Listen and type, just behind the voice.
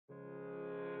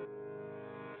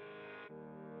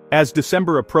As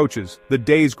December approaches, the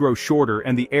days grow shorter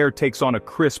and the air takes on a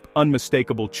crisp,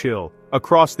 unmistakable chill.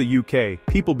 Across the UK,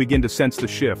 people begin to sense the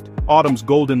shift. Autumn's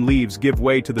golden leaves give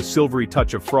way to the silvery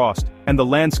touch of frost, and the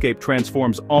landscape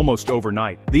transforms almost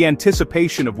overnight. The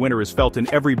anticipation of winter is felt in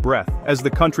every breath as the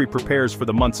country prepares for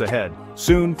the months ahead.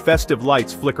 Soon, festive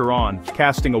lights flicker on,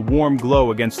 casting a warm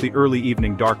glow against the early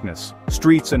evening darkness.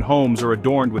 Streets and homes are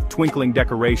adorned with twinkling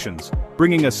decorations,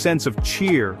 bringing a sense of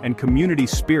cheer and community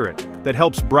spirit that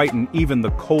helps brighten even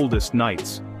the coldest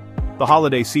nights. The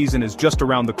holiday season is just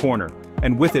around the corner,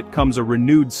 and with it comes a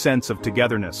renewed sense of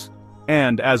togetherness.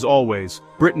 And, as always,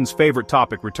 Britain's favorite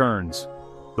topic returns: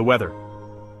 the weather.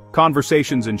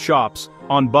 Conversations in shops,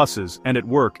 on buses, and at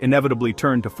work inevitably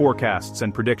turn to forecasts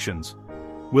and predictions.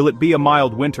 Will it be a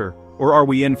mild winter, or are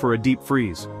we in for a deep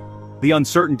freeze? The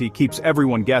uncertainty keeps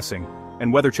everyone guessing,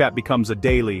 and weather chat becomes a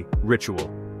daily ritual.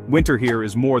 Winter here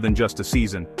is more than just a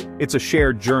season. It's a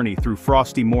shared journey through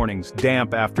frosty mornings,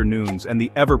 damp afternoons, and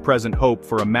the ever-present hope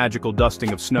for a magical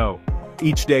dusting of snow.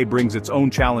 Each day brings its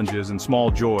own challenges and small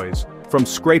joys, from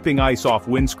scraping ice off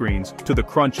windscreens to the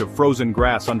crunch of frozen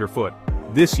grass underfoot.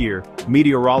 This year,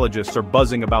 meteorologists are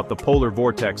buzzing about the polar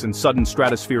vortex and sudden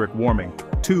stratospheric warming,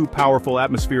 two powerful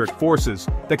atmospheric forces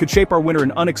that could shape our winter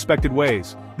in unexpected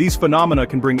ways. These phenomena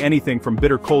can bring anything from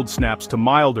bitter cold snaps to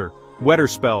milder, wetter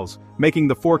spells, making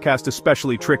the forecast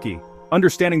especially tricky.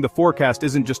 Understanding the forecast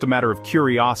isn't just a matter of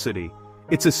curiosity,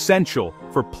 it's essential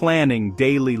for planning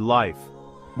daily life.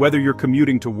 Whether you're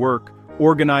commuting to work,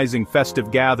 organizing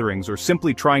festive gatherings, or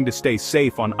simply trying to stay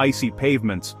safe on icy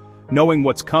pavements, knowing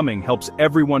what's coming helps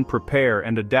everyone prepare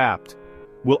and adapt.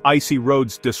 Will icy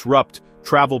roads disrupt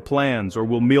travel plans, or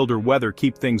will milder weather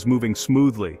keep things moving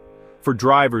smoothly? For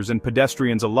drivers and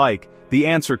pedestrians alike, the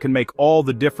answer can make all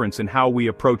the difference in how we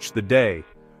approach the day.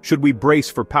 Should we brace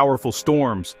for powerful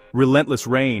storms, relentless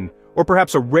rain, or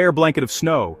perhaps a rare blanket of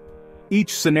snow?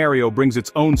 Each scenario brings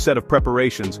its own set of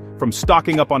preparations, from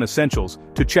stocking up on essentials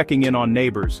to checking in on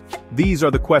neighbors. These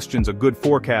are the questions a good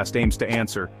forecast aims to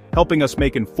answer, helping us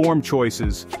make informed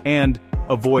choices and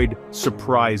avoid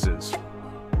surprises.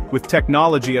 With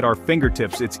technology at our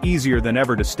fingertips, it's easier than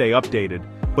ever to stay updated,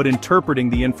 but interpreting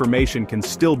the information can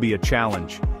still be a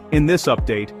challenge. In this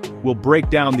update, we'll break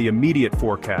down the immediate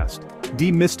forecast,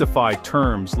 demystify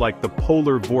terms like the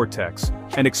polar vortex,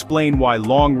 and explain why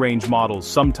long-range models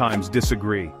sometimes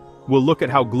disagree. We'll look at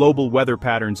how global weather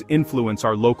patterns influence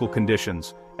our local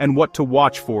conditions, and what to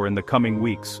watch for in the coming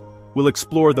weeks. We'll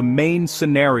explore the main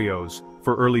scenarios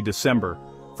for early December,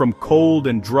 from cold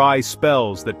and dry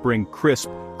spells that bring crisp,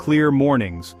 clear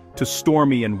mornings, to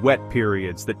stormy and wet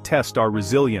periods that test our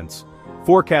resilience.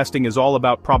 Forecasting is all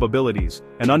about probabilities,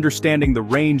 and understanding the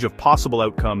range of possible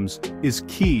outcomes is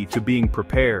key to being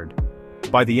prepared.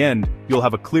 By the end, you'll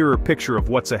have a clearer picture of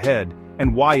what's ahead,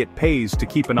 and why it pays to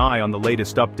keep an eye on the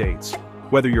latest updates.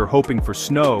 Whether you're hoping for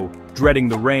snow, dreading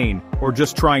the rain, or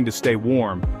just trying to stay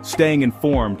warm, staying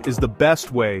informed is the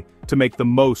best way to make the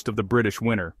most of the British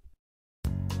winter.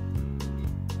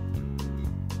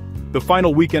 The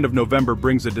final weekend of November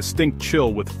brings a distinct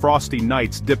chill, with frosty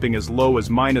nights dipping as low as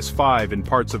 -5 in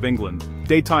parts of England.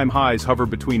 Daytime highs hover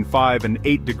between 5 and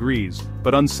 8 degrees,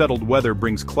 but unsettled weather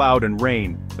brings cloud and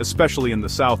rain, especially in the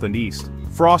south and east.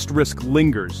 Frost risk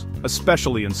lingers,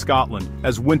 especially in Scotland,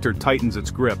 as winter tightens its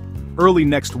grip. Early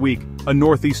next week, a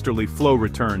northeasterly flow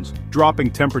returns,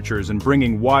 dropping temperatures and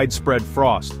bringing widespread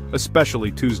frost,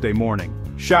 especially Tuesday morning.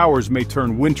 Showers may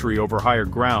turn wintry over higher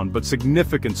ground, but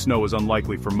significant snow is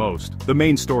unlikely for most. The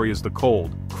main story is the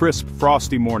cold, crisp,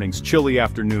 frosty mornings, chilly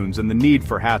afternoons, and the need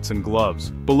for hats and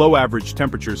gloves. Below-average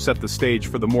temperatures set the stage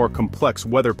for the more complex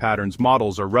weather patterns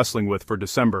models are wrestling with for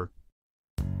December.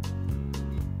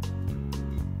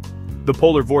 The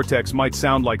polar vortex might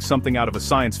sound like something out of a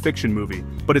science fiction movie,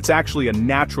 but it's actually a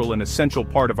natural and essential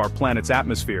part of our planet's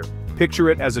atmosphere.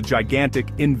 Picture it as a gigantic,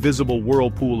 invisible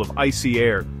whirlpool of icy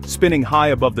air, spinning high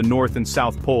above the North and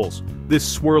South poles. This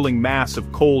swirling mass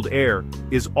of cold air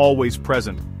is always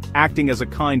present, acting as a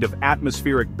kind of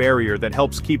atmospheric barrier that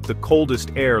helps keep the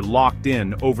coldest air locked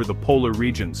in over the polar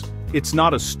regions. It's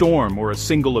not a storm or a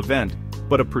single event,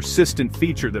 but a persistent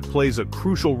feature that plays a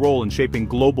crucial role in shaping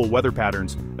global weather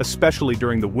patterns, especially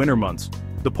during the winter months.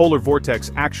 The polar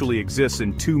vortex actually exists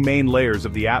in two main layers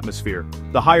of the atmosphere.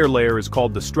 The higher layer is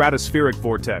called the stratospheric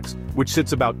vortex, which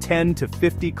sits about 10 to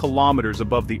 50 kilometers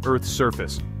above the Earth's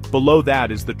surface. Below that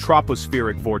is the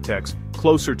tropospheric vortex,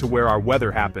 closer to where our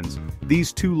weather happens.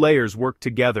 These two layers work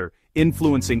together,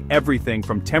 influencing everything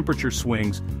from temperature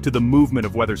swings to the movement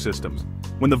of weather systems.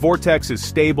 When the vortex is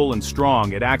stable and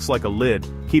strong, it acts like a lid,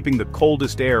 keeping the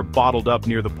coldest air bottled up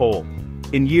near the pole.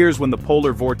 In years when the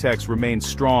polar vortex remains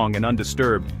strong and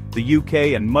undisturbed, the UK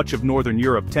and much of northern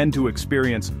Europe tend to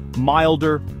experience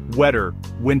milder, wetter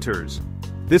winters.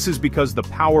 This is because the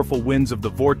powerful winds of the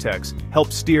vortex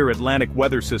help steer Atlantic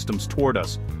weather systems toward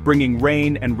us, bringing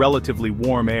rain and relatively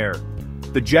warm air.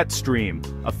 The jet stream,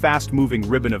 a fast-moving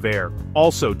ribbon of air,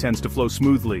 also tends to flow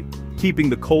smoothly, keeping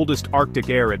the coldest Arctic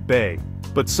air at bay.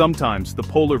 But sometimes the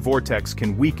polar vortex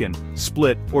can weaken,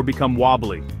 split, or become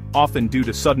wobbly, often due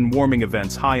to sudden warming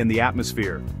events high in the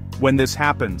atmosphere. When this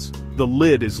happens, the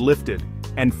lid is lifted,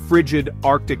 and frigid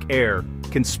Arctic air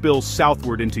can spill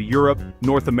southward into Europe,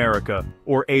 North America,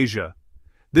 or Asia.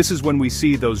 This is when we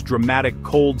see those dramatic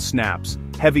cold snaps,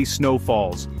 heavy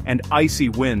snowfalls, and icy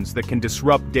winds that can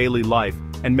disrupt daily life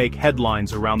and make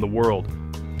headlines around the world.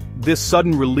 This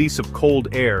sudden release of cold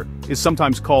air is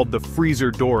sometimes called the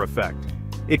freezer door effect.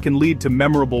 It can lead to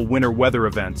memorable winter weather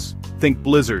events. Think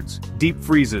blizzards, deep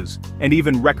freezes, and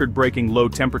even record-breaking low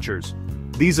temperatures.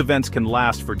 These events can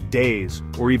last for days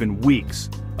or even weeks,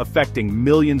 affecting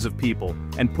millions of people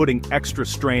and putting extra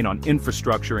strain on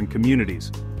infrastructure and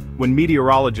communities. When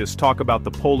meteorologists talk about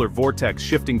the polar vortex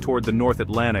shifting toward the North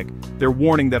Atlantic, they're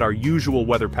warning that our usual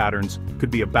weather patterns could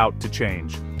be about to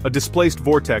change. A displaced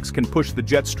vortex can push the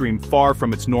jet stream far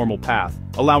from its normal path,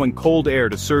 allowing cold air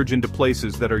to surge into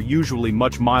places that are usually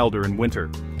much milder in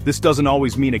winter. This doesn't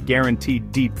always mean a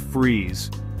guaranteed deep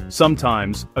freeze.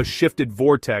 Sometimes, a shifted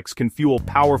vortex can fuel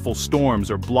powerful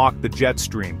storms or block the jet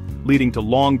stream, leading to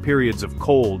long periods of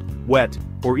cold, wet,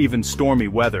 or even stormy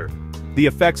weather. The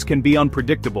effects can be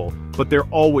unpredictable, but they're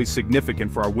always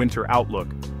significant for our winter outlook.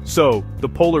 So, the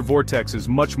polar vortex is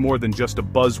much more than just a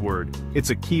buzzword. It's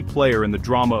a key player in the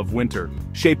drama of winter,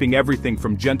 shaping everything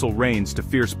from gentle rains to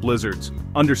fierce blizzards.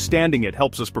 Understanding it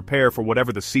helps us prepare for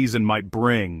whatever the season might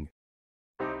bring.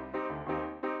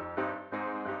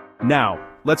 Now,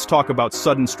 let's talk about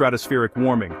sudden stratospheric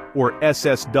warming, or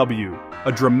SSW,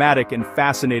 a dramatic and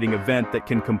fascinating event that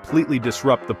can completely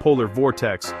disrupt the polar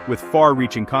vortex with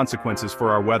far-reaching consequences for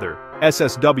our weather.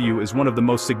 SSW is one of the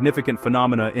most significant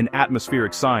phenomena in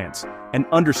atmospheric science, and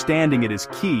understanding it is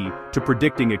key to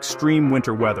predicting extreme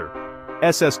winter weather.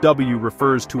 SSW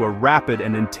refers to a rapid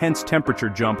and intense temperature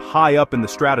jump high up in the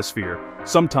stratosphere,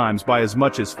 sometimes by as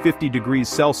much as 50 degrees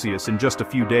Celsius in just a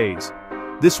few days.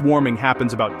 This warming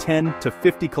happens about 10 to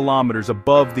 50 kilometers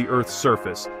above the Earth's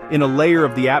surface, in a layer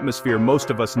of the atmosphere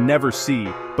most of us never see,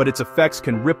 but its effects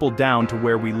can ripple down to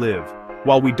where we live.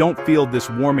 While we don't feel this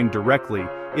warming directly,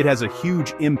 it has a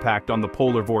huge impact on the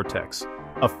polar vortex,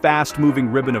 a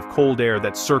fast-moving ribbon of cold air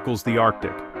that circles the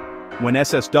Arctic. When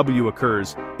SSW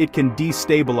occurs, it can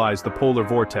destabilize the polar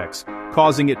vortex,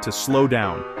 causing it to slow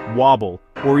down, wobble,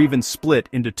 or even split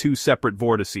into two separate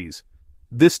vortices.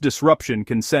 This disruption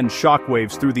can send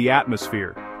shockwaves through the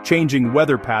atmosphere, changing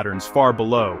weather patterns far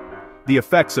below. The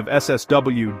effects of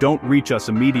SSW don't reach us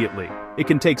immediately. It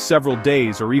can take several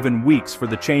days or even weeks for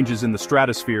the changes in the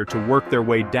stratosphere to work their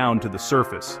way down to the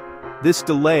surface. This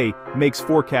delay makes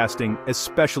forecasting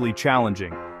especially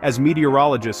challenging, as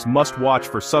meteorologists must watch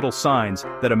for subtle signs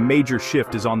that a major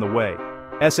shift is on the way.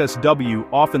 SSW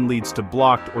often leads to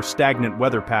blocked or stagnant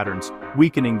weather patterns,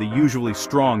 weakening the usually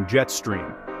strong jet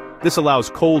stream. This allows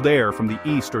cold air from the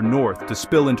east or north to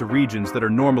spill into regions that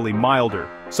are normally milder,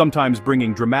 sometimes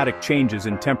bringing dramatic changes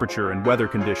in temperature and weather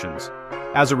conditions.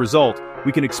 As a result,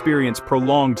 we can experience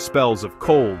prolonged spells of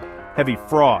cold, heavy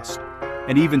frost,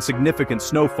 and even significant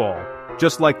snowfall,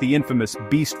 just like the infamous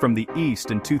Beast from the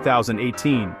East in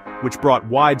 2018, which brought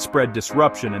widespread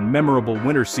disruption and memorable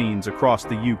winter scenes across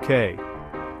the UK.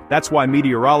 That's why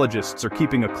meteorologists are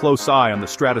keeping a close eye on the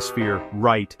stratosphere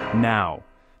right now.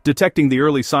 Detecting the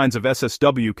early signs of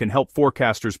SSW can help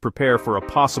forecasters prepare for a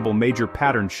possible major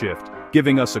pattern shift,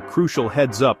 giving us a crucial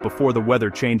heads-up before the weather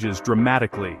changes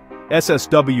dramatically.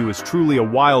 SSW is truly a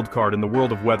wild card in the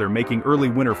world of weather, making early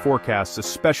winter forecasts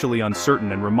especially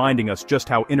uncertain and reminding us just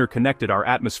how interconnected our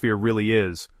atmosphere really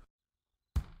is.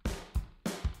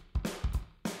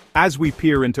 As we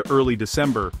peer into early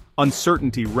December,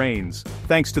 uncertainty reigns,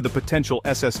 thanks to the potential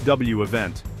SSW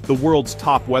event. The world's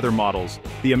top weather models,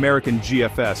 the American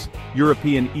GFS,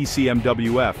 European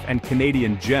ECMWF, and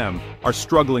Canadian GEM, are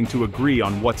struggling to agree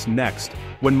on what's next.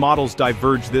 When models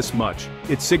diverge this much,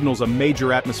 it signals a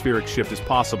major atmospheric shift is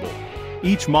possible.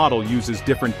 Each model uses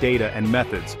different data and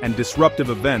methods, and disruptive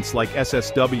events like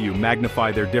SSW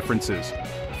magnify their differences.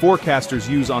 Forecasters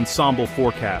use ensemble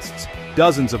forecasts,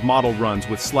 dozens of model runs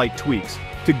with slight tweaks,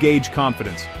 to gauge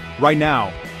confidence. Right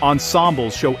now,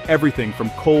 ensembles show everything from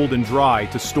cold and dry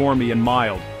to stormy and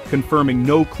mild, confirming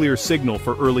no clear signal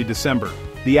for early December.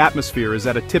 The atmosphere is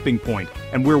at a tipping point,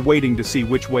 and we're waiting to see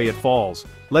which way it falls.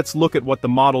 Let's look at what the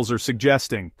models are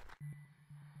suggesting.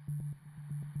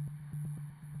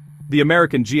 The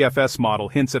American GFS model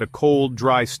hints at a cold,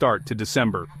 dry start to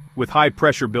December. With high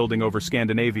pressure building over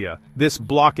Scandinavia, this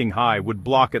blocking high would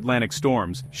block Atlantic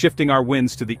storms, shifting our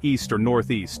winds to the east or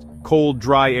northeast. Cold,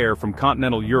 dry air from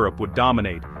continental Europe would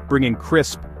dominate, bringing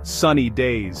crisp, sunny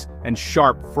days and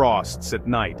sharp frosts at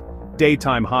night.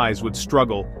 Daytime highs would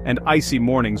struggle, and icy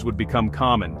mornings would become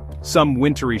common. Some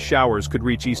wintry showers could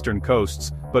reach eastern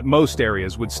coasts, but most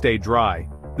areas would stay dry.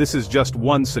 This is just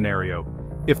one scenario.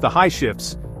 If the high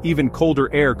shifts, even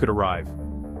colder air could arrive.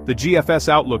 The GFS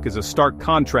outlook is a stark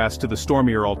contrast to the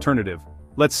stormier alternative.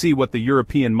 Let's see what the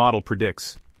European model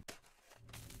predicts.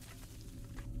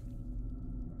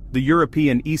 The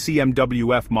European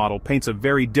ECMWF model paints a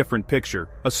very different picture,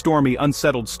 a stormy,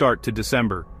 unsettled start to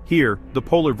December. Here, the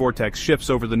polar vortex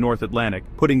shifts over the North Atlantic,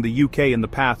 putting the UK in the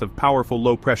path of powerful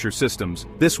low-pressure systems.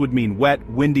 This would mean wet,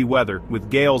 windy weather,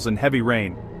 with gales and heavy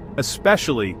rain,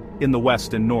 especially in the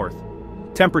west and north.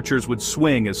 Temperatures would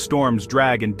swing as storms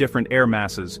drag in different air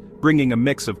masses, bringing a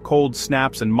mix of cold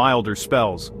snaps and milder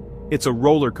spells. It's a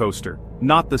roller coaster,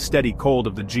 not the steady cold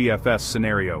of the GFS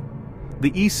scenario.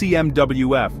 The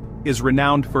ECMWF is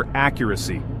renowned for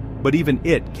accuracy, but even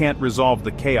it can't resolve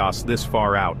the chaos this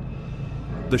far out.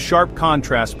 The sharp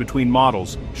contrast between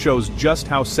models shows just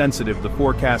how sensitive the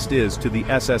forecast is to the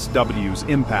SSW's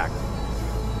impact.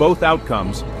 Both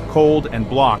outcomes, cold and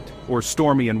blocked, or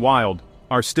stormy and wild,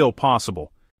 are still possible.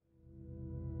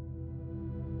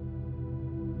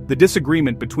 The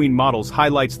disagreement between models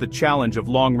highlights the challenge of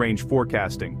long-range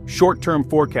forecasting. Short-term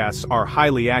forecasts are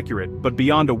highly accurate, but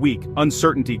beyond a week,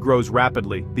 uncertainty grows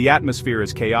rapidly. The atmosphere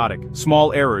is chaotic.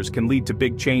 Small errors can lead to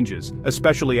big changes,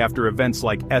 especially after events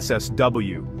like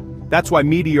SSW. That's why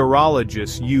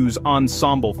meteorologists use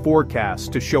ensemble forecasts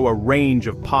to show a range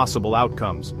of possible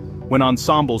outcomes. When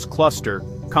ensembles cluster,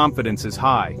 confidence is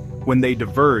high. When they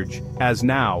diverge, as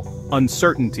now,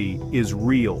 uncertainty is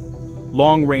real.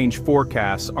 Long-range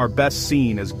forecasts are best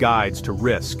seen as guides to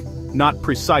risk, not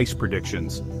precise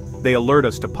predictions. They alert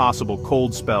us to possible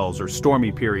cold spells or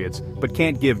stormy periods, but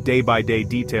can't give day-by-day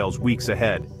details weeks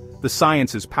ahead. The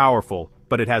science is powerful,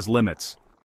 but it has limits.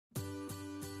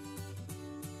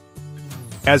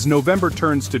 As November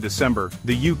turns to December,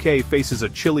 the UK faces a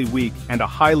chilly week and a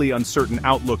highly uncertain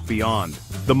outlook beyond.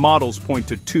 The models point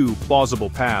to two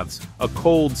plausible paths: a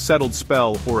cold, settled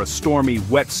spell or a stormy,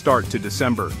 wet start to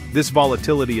December. This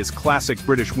volatility is classic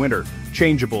British winter,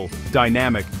 changeable,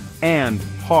 dynamic, and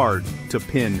hard to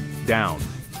pin down.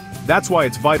 That's why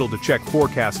it's vital to check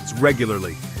forecasts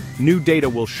regularly. New data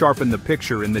will sharpen the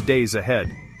picture in the days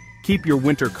ahead. Keep your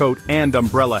winter coat and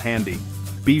umbrella handy.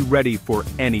 Be ready for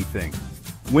anything.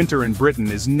 Winter in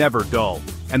Britain is never dull,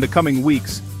 and the coming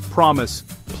weeks promise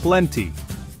plenty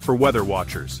for weather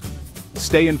watchers.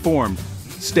 Stay informed,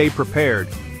 stay prepared,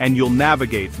 and you'll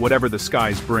navigate whatever the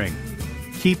skies bring.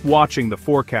 Keep watching the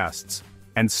forecasts,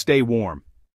 and stay warm.